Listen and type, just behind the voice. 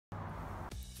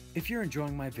If you're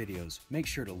enjoying my videos, make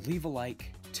sure to leave a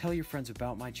like, tell your friends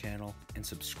about my channel, and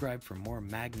subscribe for more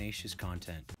Magnacious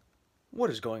content. What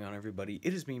is going on, everybody?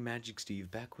 It is me,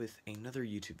 MagicSteve, back with another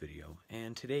YouTube video.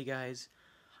 And today, guys,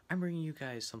 I'm bringing you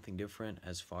guys something different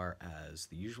as far as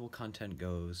the usual content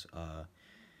goes.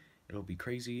 It'll be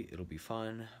crazy, it'll be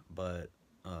fun, but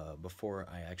before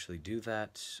I actually do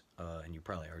that, and you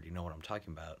probably already know what I'm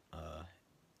talking about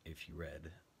if you read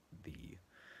the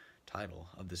title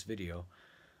of this video.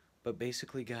 But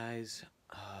basically, guys,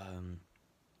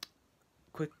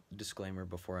 quick disclaimer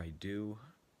before I do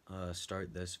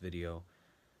start this video.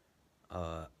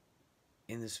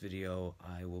 In this video,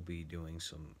 I will be doing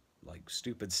some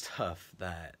stupid stuff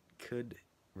that could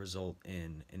result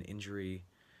in an injury,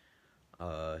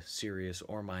 serious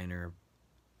or minor.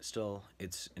 Still,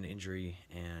 it's an injury,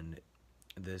 and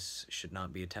this should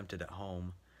not be attempted at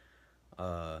home.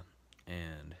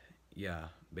 And yeah,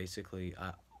 basically,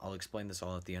 I'll explain this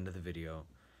all at the end of the video.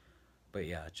 But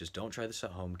yeah, just don't try this at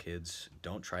home, kids.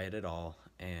 Don't try it at all.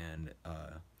 And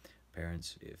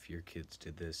parents, if your kids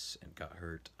did this and got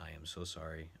hurt, I am so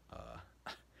sorry.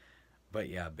 But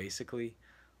yeah, basically,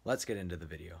 let's get into the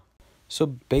video. So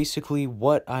basically,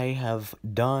 what I have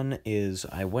done is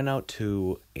I went out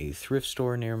to a thrift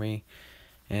store near me,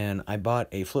 and I bought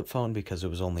a flip phone because it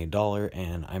was only $1,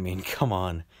 and I mean, come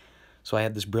on. So I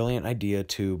had this brilliant idea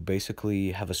to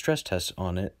basically have a stress test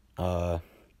on it,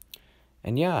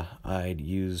 and yeah, I'd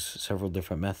use several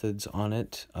different methods on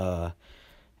it,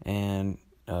 and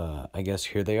I guess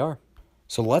here they are.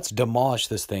 So let's demolish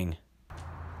this thing.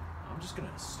 I'm just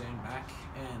gonna stand back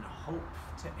and hope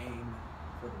to aim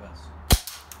for the best.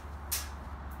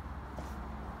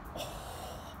 Oh.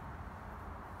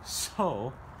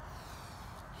 So,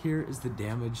 here is the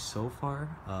damage so far.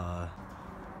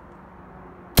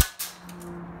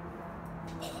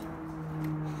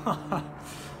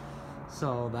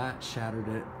 So that shattered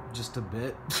it just a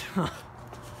bit.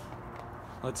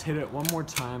 Let's hit it one more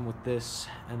time with this,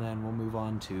 and then we'll move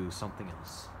on to something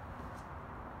else.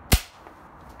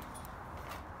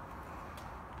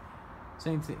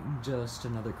 Same thing, just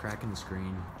another crack in the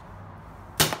screen.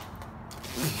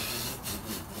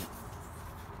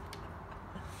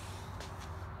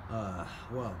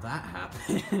 Well, that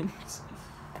happened.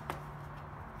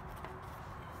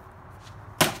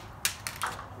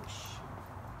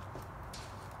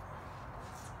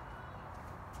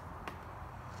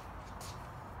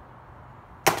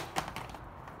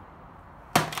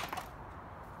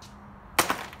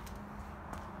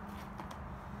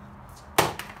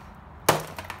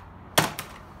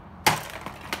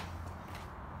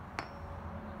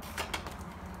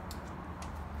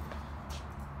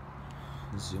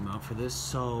 Zoom out for this.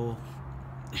 So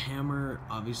hammer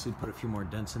obviously put a few more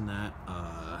dents in that,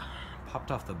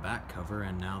 popped off the back cover,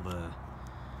 and now the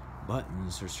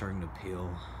buttons are starting to peel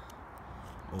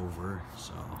over.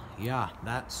 So yeah,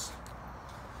 that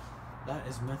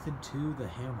is method 2, the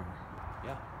hammer.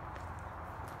 Yeah.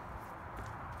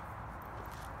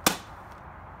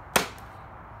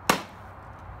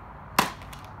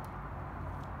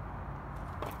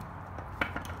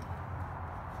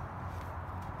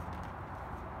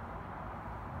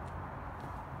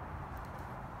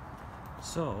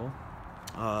 So,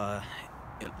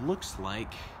 it looks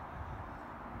like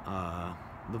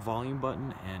the volume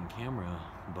button and camera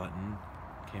button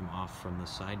came off from the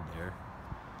side there,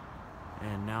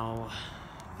 and now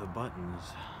the buttons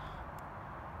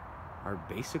are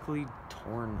basically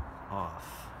torn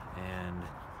off, and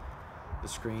the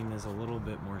screen is a little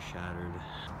bit more shattered.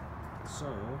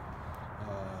 So,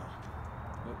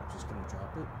 just gonna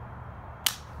drop it.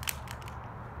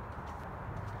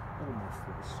 A little more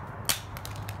force.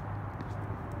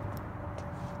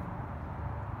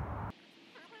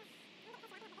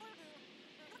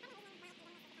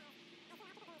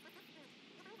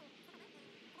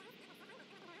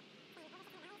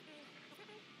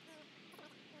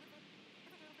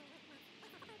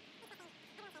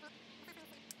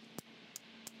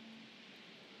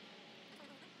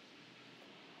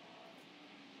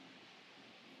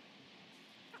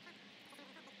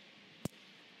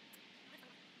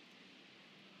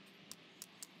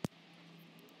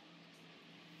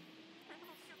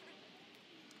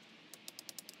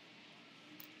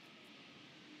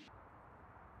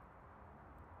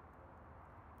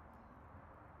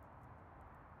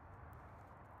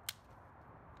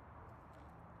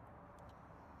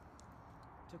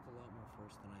 Took a lot more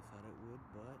force than I thought it would,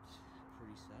 but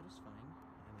pretty satisfying.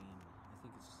 I mean, I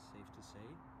think it's safe to say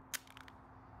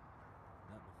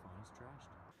that the phone is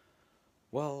trashed.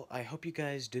 Well, I hope you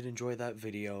guys did enjoy that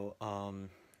video.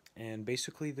 And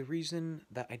basically the reason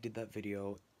that I did that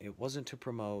video it wasn't to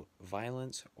promote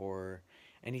violence or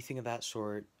anything of that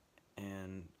sort.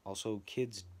 And also,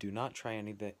 kids, do not try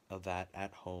any of that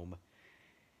at home.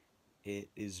 It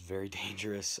is very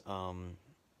dangerous. And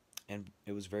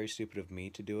it was very stupid of me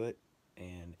to do it.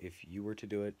 And if you were to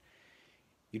do it,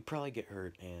 you'd probably get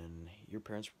hurt, and your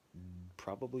parents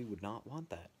probably would not want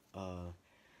that.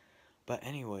 But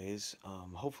anyways,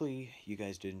 hopefully you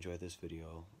guys did enjoy this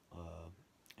video.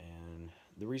 And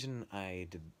the reason I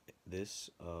did this,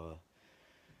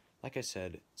 like I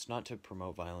said, it's not to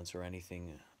promote violence or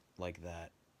anything like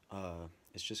that.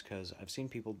 It's just because I've seen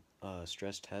people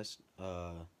stress test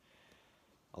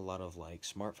a lot of like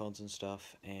smartphones and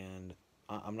stuff, and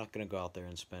I'm not gonna go out there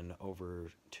and spend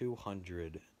over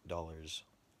 $200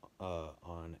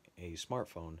 on a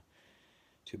smartphone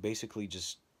to basically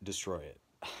just destroy it.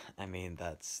 I mean,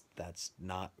 that's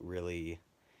not really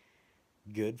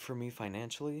good for me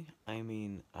financially. I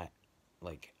mean,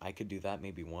 I could do that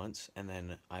maybe once, and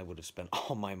then I would have spent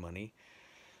all my money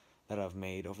that I've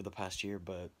made over the past year.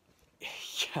 But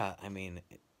yeah, I mean,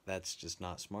 that's just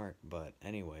not smart. But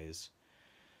anyways,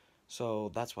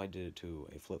 so that's why I did it to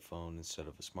a flip phone instead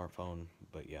of a smartphone.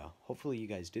 But yeah, hopefully you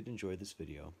guys did enjoy this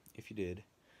video. If you did,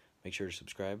 make sure to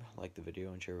subscribe, like the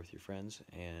video, and share with your friends.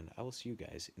 And I will see you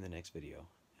guys in the next video.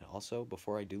 And also,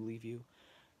 before I do leave you,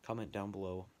 comment down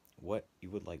below what you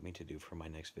would like me to do for my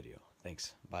next video.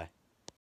 Thanks. Bye.